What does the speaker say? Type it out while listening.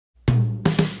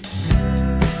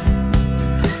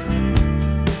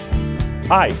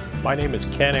Hi, my name is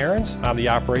Ken Ahrens. I'm the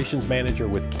Operations Manager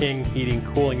with King Heating,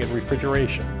 Cooling, and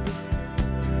Refrigeration.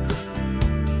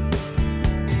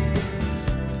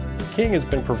 King has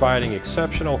been providing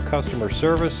exceptional customer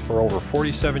service for over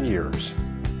 47 years.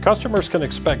 Customers can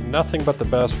expect nothing but the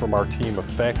best from our team of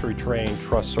factory-trained,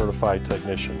 trust-certified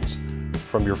technicians.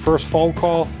 From your first phone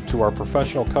call to our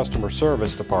professional customer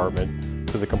service department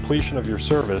to the completion of your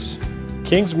service,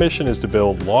 King's mission is to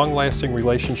build long-lasting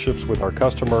relationships with our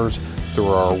customers through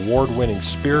our award-winning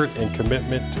spirit and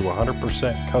commitment to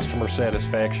 100% customer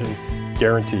satisfaction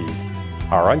guaranteed.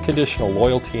 Our unconditional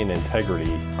loyalty and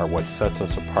integrity are what sets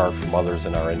us apart from others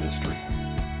in our industry.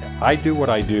 I do what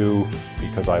I do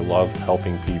because I love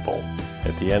helping people.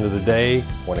 At the end of the day,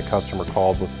 when a customer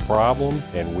calls with a problem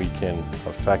and we can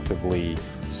effectively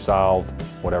solve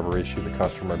whatever issue the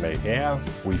customer may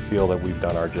have, we feel that we've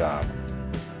done our job.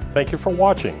 Thank you for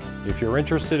watching. If you're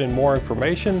interested in more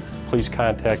information, please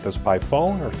contact us by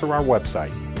phone or through our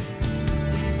website.